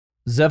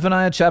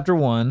Zephaniah chapter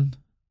 1,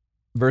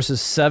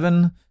 verses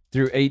 7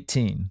 through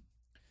 18.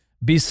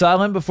 Be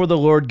silent before the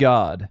Lord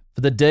God, for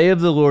the day of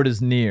the Lord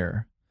is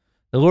near.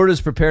 The Lord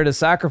has prepared a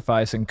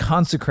sacrifice and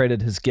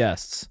consecrated his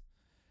guests.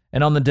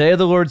 And on the day of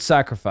the Lord's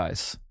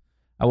sacrifice,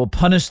 I will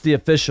punish the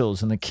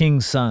officials and the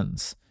king's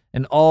sons,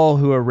 and all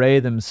who array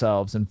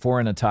themselves in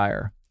foreign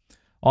attire.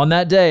 On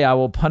that day I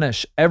will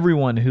punish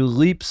everyone who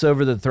leaps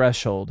over the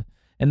threshold,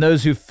 and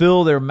those who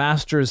fill their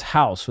master's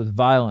house with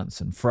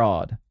violence and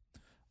fraud.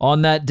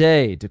 On that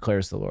day,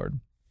 declares the Lord,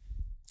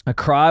 a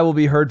cry will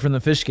be heard from the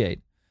fish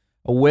gate,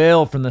 a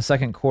wail from the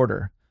second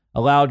quarter,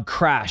 a loud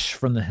crash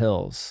from the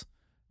hills.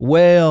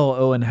 Wail,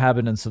 O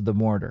inhabitants of the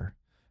mortar,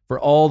 for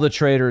all the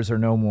traders are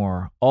no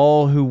more.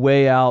 All who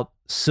weigh out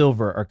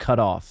silver are cut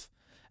off.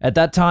 At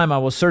that time I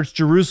will search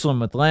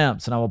Jerusalem with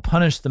lamps, and I will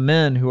punish the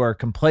men who are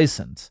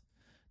complacent,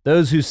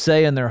 those who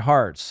say in their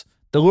hearts,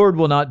 the Lord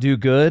will not do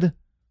good,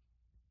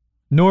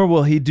 nor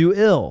will he do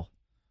ill.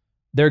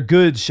 Their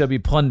goods shall be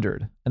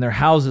plundered, and their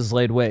houses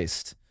laid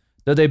waste.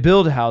 Though they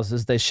build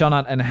houses, they shall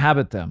not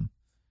inhabit them.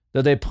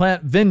 Though they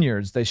plant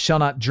vineyards, they shall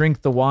not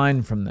drink the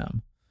wine from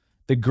them.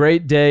 The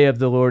great day of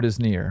the Lord is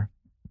near,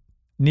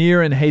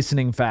 near and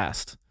hastening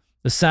fast.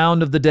 The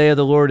sound of the day of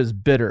the Lord is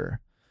bitter.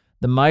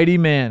 The mighty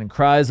man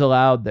cries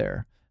aloud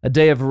there. A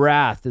day of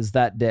wrath is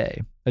that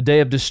day, a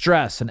day of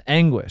distress and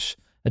anguish,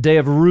 a day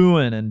of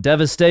ruin and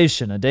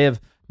devastation, a day of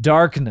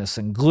darkness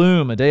and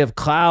gloom, a day of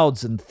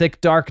clouds and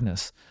thick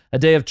darkness, a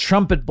day of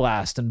trumpet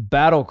blast and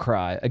battle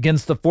cry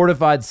against the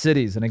fortified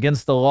cities and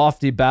against the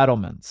lofty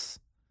battlements.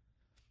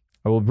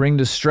 I will bring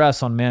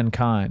distress on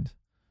mankind,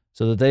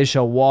 so that they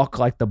shall walk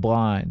like the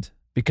blind,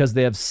 because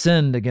they have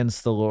sinned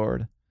against the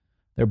Lord.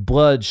 Their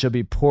blood shall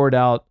be poured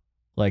out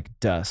like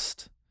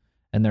dust,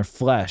 and their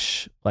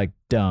flesh like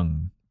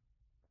dung.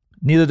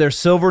 Neither their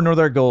silver nor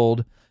their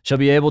gold shall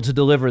be able to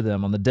deliver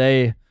them on the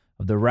day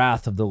of the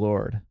wrath of the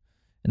Lord.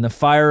 In the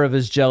fire of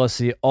his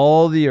jealousy,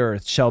 all the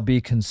earth shall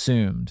be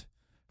consumed.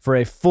 For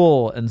a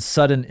full and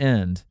sudden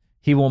end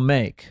he will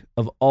make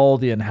of all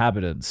the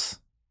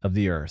inhabitants of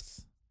the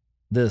earth.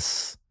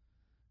 This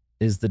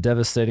is the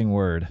devastating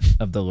word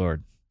of the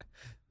Lord.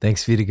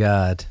 Thanks be to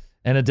God.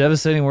 And a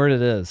devastating word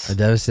it is. A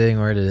devastating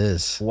word it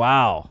is.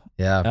 Wow.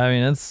 Yeah. I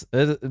mean,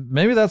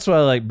 maybe that's why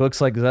like books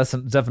like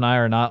Zephaniah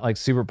are not like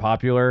super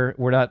popular.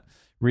 We're not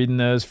reading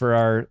those for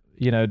our,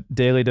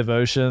 daily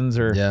devotions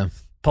or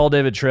Paul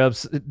David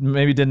Tripp's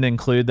maybe didn't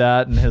include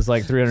that in his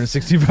like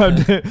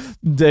 365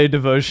 day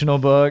devotional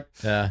book.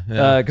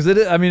 Yeah. Cause it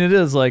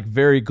is like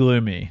very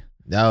gloomy.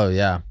 Oh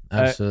yeah,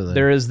 absolutely.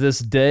 There is this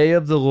day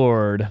of the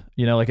Lord,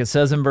 like it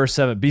says in verse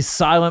 7, be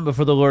silent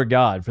before the Lord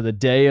God, for the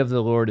day of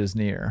the Lord is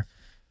near.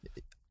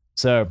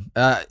 So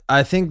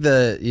I think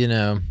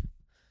that,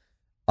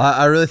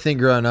 I really think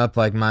growing up,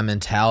 like my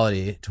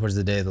mentality towards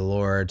the day of the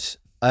Lord,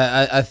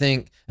 I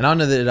think, and I don't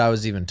know that I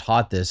was even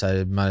taught this,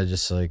 I might have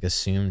just like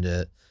assumed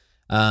it.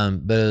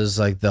 But it was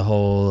like the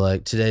whole,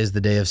 like, today's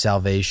the day of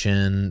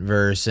salvation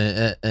verse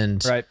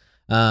and right.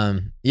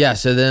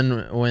 So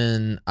then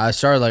when I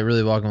started like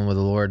really walking with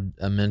the Lord,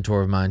 a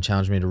mentor of mine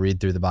challenged me to read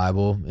through the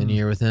Bible in a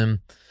year with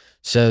him.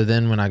 So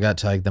then when I got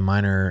to like the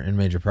minor and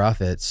major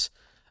prophets,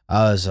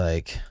 I was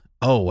like,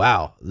 oh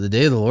wow, the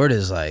day of the Lord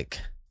is like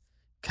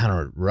kind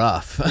of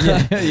rough.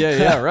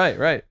 Yeah.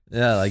 Right.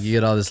 Yeah. Like you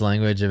get all this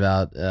language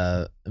about,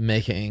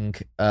 making,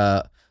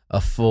 a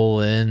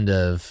full end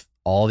of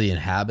all the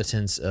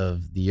inhabitants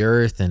of the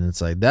earth, and it's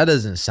like that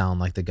doesn't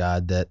sound like the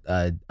God that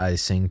I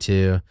sing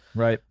to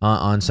right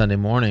on Sunday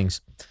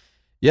mornings.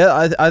 Yeah,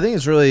 I think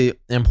it's really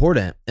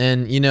important,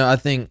 and I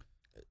think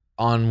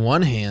on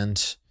one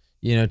hand,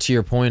 to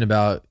your point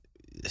about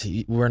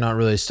we're not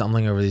really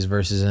stumbling over these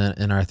verses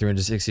in our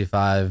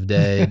 365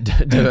 day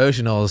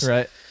devotionals,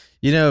 right?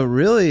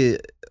 Really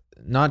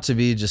not to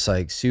be just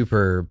like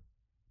super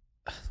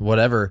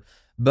whatever,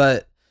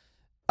 but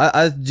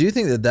I do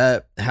think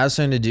that has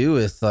something to do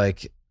with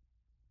like,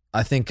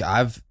 I think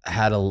I've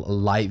had a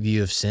light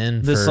view of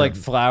sin. This like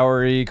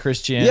flowery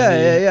Christianity.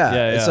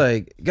 Yeah. It's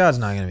like, God's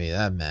not going to be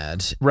that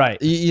mad.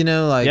 Right. Sort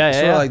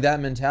of like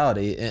that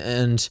mentality.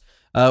 And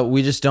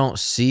we just don't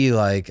see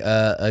like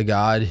a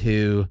God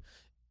who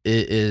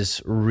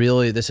is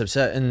really this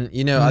upset. And,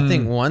 I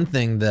think one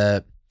thing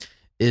that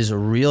is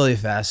really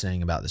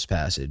fascinating about this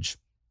passage.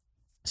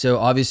 So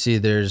obviously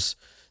there's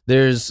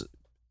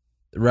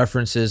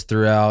references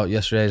throughout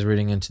yesterday's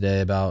reading and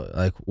today about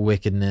like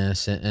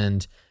wickedness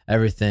and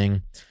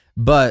everything,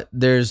 but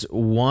there's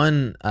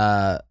one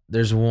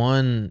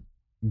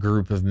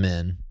group of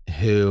men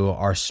who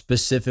are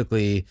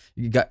specifically,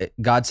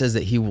 God says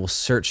that he will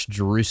search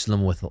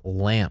Jerusalem with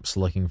lamps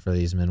looking for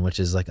these men, which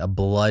is like a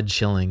blood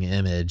chilling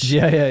image.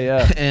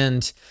 Yeah.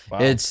 And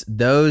It's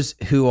those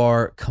who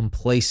are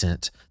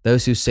complacent,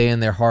 those who say in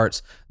their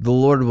hearts, the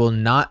Lord will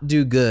not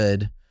do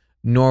good,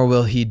 nor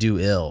will he do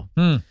ill.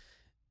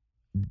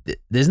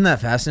 Isn't that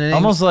fascinating?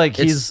 Almost like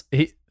he's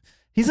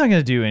not going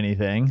to do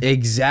anything.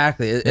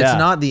 Exactly. It's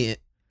not the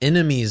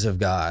enemies of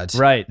God,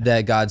 right,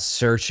 that God's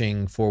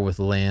searching for with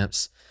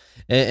lamps.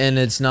 And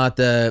it's not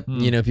the,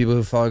 people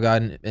who follow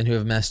God and who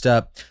have messed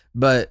up,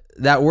 but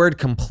that word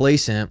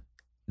complacent,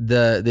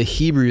 the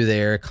Hebrew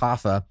there,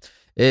 kapha,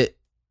 it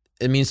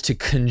means to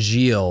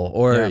congeal,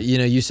 or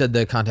you said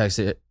the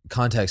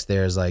context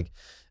there is like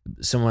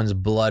someone's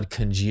blood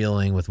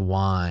congealing with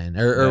wine,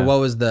 or what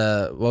was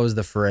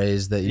the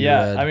phrase that you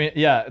read? I mean,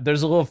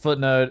 there's a little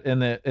footnote in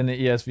the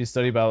ESV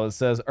Study Bible that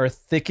says are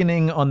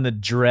thickening on the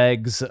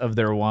dregs of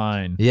their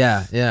wine.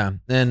 Yeah.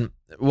 And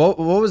what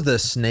was the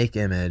snake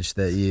image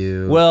that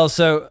you? Well,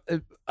 so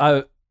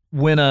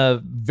when a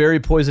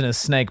very poisonous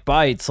snake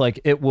bites, like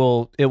it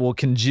will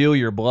congeal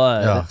your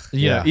blood,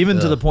 even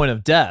to the point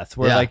of death,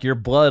 where like your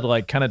blood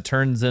like kind of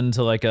turns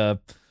into like a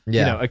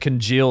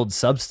congealed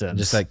substance,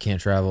 just like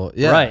can't travel.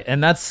 Right.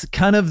 And that's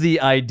kind of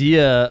the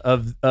idea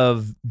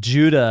of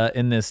Judah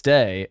in this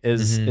day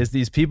is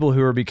these people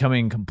who are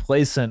becoming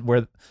complacent,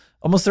 where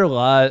almost their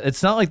lives,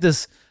 it's not like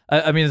this.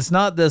 I mean, it's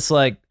not this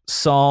like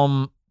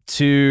Psalm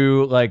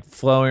 2 like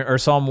flowing, or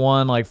Psalm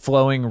 1 like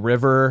flowing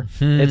river.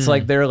 It's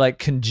like they're like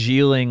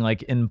congealing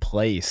like in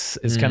place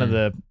is kind of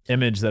the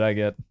image that I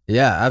get.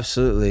 Yeah,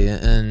 absolutely.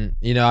 And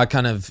I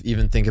kind of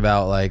even think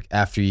about like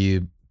after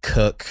you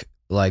cook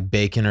like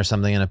bacon or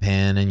something in a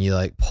pan, and you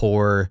like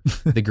pour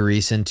the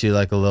grease into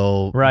like a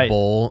little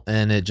bowl,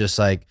 and it just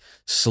like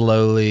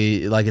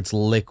slowly, like it's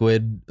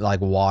liquid like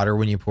water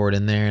when you pour it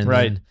in there, and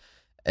then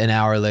an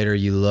hour later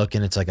you look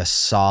and it's like a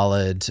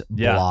solid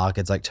block.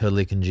 It's like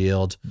totally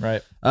congealed.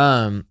 Right.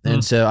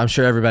 And so I'm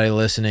sure everybody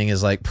listening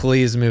is like,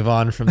 please move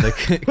on from the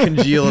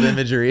congealed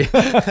imagery.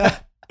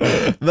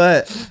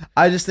 But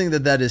I just think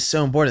that is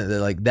so important, that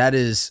like that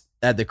is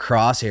at the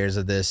crosshairs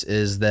of this,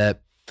 is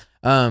that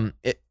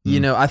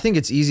I think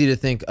it's easy to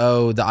think,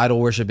 the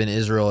idol worship in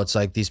Israel, it's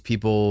like these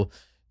people,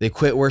 they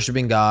quit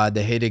worshiping God,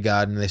 they hated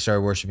God, and they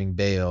started worshiping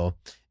Baal,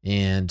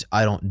 and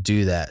I don't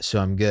do that, so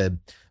I'm good.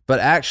 But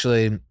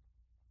actually,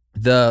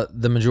 the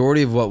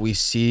majority of what we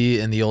see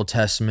in the Old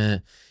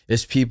Testament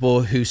is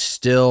people who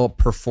still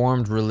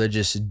performed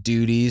religious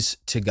duties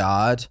to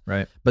God,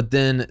 right? But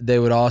then they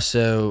would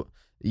also,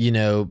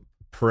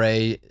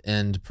 pray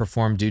and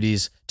perform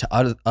duties to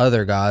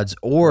other gods,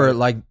 or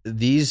like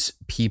these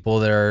people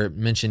that are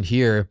mentioned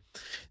here,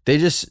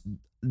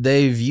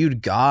 they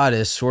viewed God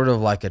as sort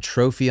of like a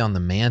trophy on the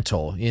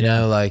mantle,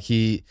 like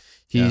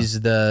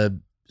he's the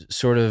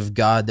sort of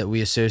God that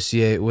we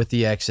associate with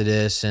the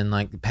Exodus and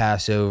like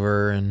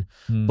Passover and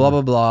blah,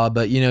 blah, blah.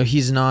 But,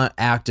 he's not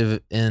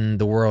active in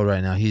the world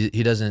right now.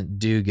 He doesn't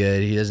do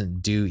good. He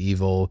doesn't do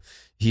evil.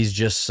 He's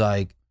just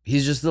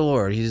the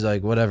Lord. He's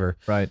like, whatever.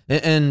 Right.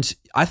 And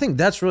I think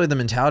that's really the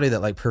mentality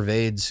that like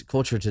pervades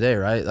culture today,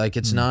 right? Like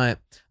it's not,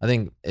 I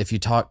think if you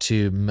talk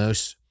to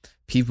most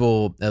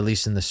people, at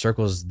least in the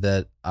circles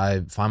that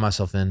I find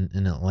myself in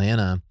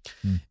Atlanta,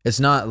 it's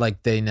not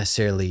like they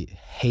necessarily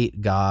hate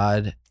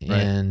God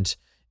and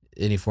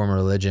any form of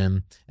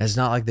religion. It's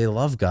not like they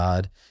love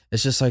God.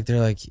 It's just like, they're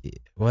like,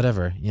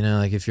 whatever,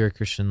 like if you're a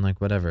Christian, like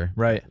whatever.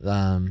 Right.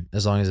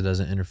 As long as it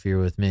doesn't interfere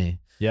with me.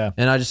 Yeah.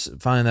 And I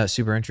just find that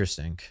super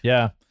interesting.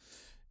 Yeah.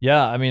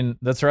 Yeah. I mean,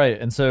 that's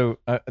right. And so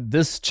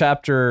this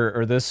chapter,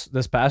 or this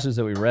passage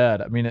that we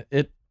read, I mean,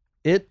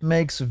 it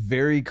makes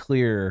very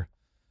clear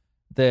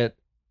that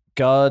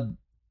God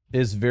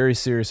is very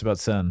serious about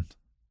sin.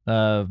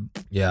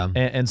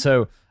 And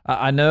so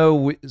I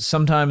know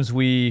sometimes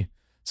we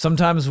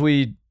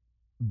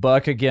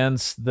buck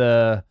against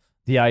the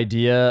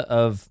idea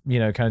of,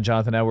 kind of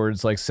Jonathan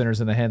Edwards, like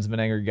sinners in the hands of an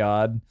angry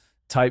God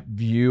type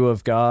view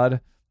of God.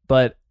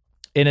 But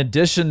in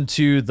addition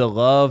to the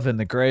love and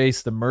the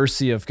grace, the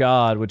mercy of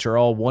God, which are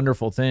all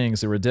wonderful things,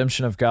 the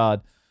redemption of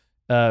God,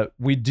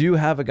 we do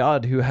have a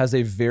God who has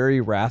a very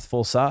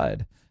wrathful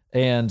side.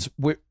 And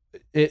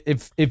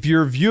if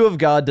your view of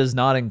God does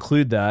not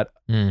include that,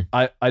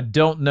 I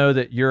don't know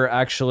that you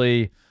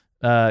actually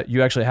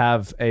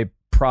have a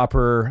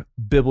proper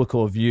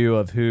biblical view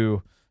of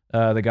who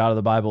the God of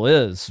the Bible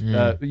is. In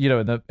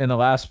the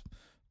last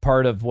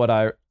part of what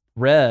I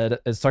read,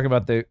 it's talking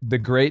about the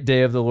great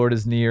day of the Lord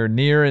is near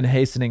and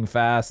hastening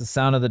fast. The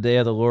sound of the day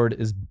of the Lord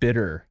is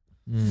bitter.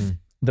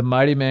 The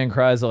mighty man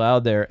cries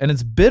aloud there. And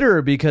it's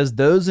bitter because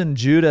those in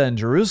Judah and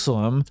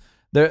Jerusalem,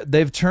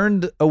 they've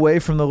turned away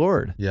from the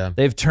Lord. Yeah.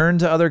 They've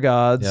turned to other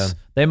gods. Yeah.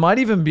 They might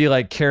even be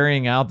like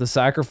carrying out the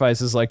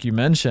sacrifices like you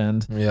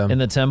mentioned in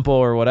the temple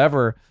or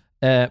whatever.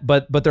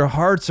 But their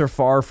hearts are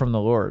far from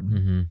the Lord.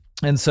 Mm-hmm.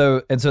 And so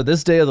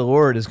this day of the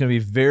Lord is going to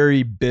be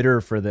very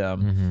bitter for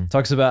them. Mm-hmm.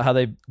 Talks about how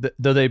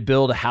though they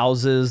build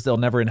houses, they'll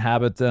never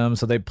inhabit them.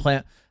 So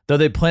though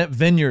they plant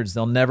vineyards,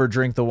 they'll never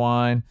drink the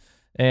wine.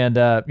 And,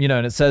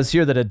 and it says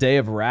here that a day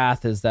of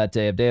wrath is that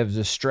day, a day of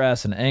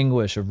distress and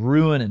anguish, of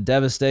ruin and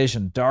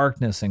devastation,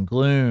 darkness and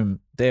gloom,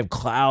 day of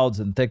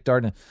clouds and thick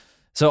darkness.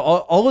 So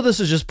all of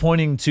this is just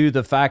pointing to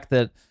the fact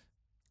that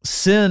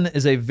sin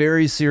is a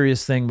very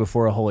serious thing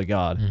before a holy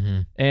God.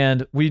 Mm-hmm.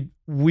 And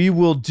we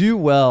will do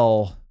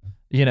well,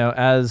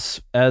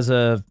 as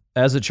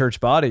a church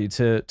body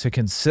to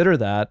consider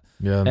that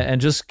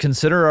and just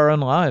consider our own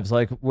lives.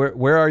 Like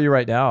where are you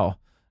right now?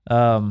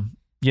 Are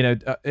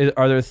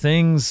there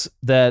things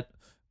that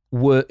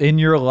in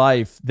your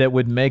life that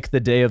would make the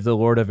day of the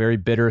Lord a very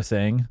bitter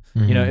thing?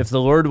 You know, if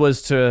the Lord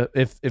was to,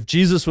 if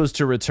Jesus was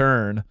to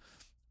return,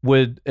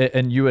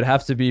 and you would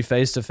have to be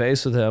face to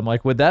face with him,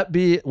 like would that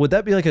be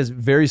like a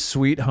very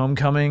sweet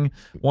homecoming,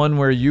 one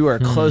where you are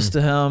close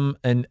to him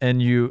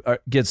and you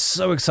get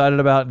so excited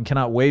about and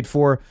cannot wait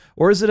for,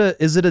 or is it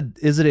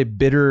a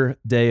bitter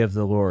day of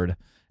the Lord?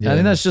 I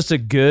think that's just a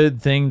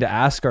good thing to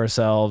ask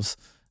ourselves.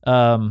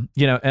 You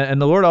know, and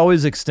the Lord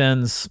always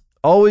extends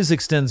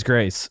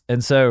grace.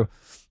 And so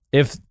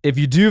if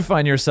you do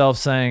find yourself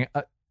saying,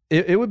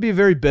 it would be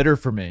very bitter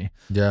for me.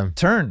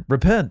 Turn,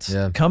 repent,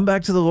 come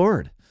back to the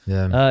Lord.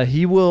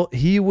 He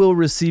will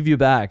receive you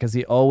back, as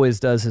he always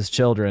does his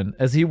children,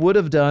 as he would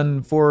have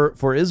done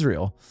for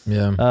Israel.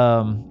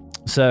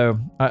 So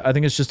I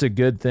think it's just a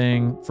good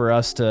thing for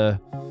us to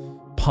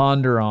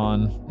ponder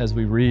on as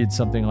we read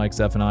something like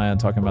Zephaniah and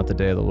talking about the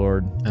day of the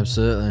Lord.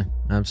 Absolutely.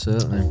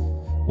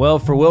 Well,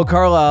 for Will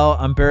Carlisle,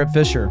 I'm Barrett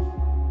Fisher.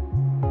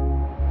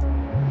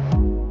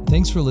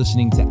 Thanks for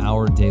listening to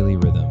Our Daily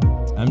Rhythm.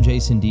 I'm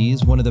Jason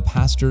Dees, one of the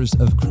pastors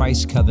of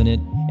Christ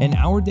Covenant, and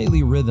Our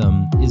Daily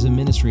Rhythm is a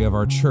ministry of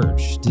our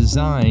church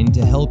designed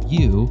to help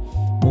you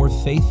more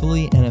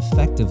faithfully and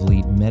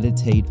effectively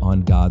meditate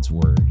on God's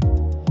Word.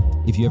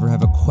 If you ever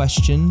have a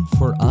question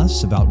for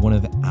us about one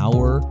of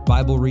our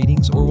Bible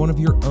readings or one of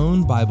your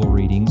own Bible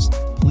readings,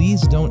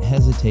 please don't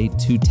hesitate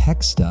to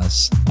text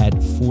us at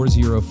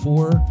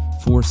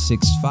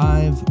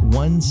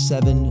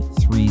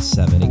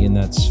 404-465-1737. Again,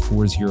 that's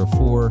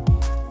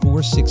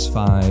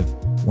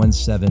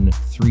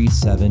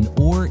 404-465-1737,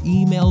 or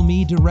email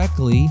me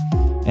directly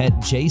at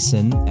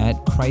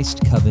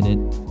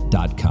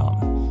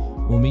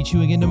jason@christcovenant.com. We'll meet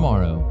you again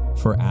tomorrow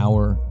for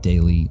Our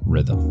Daily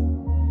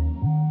Rhythm.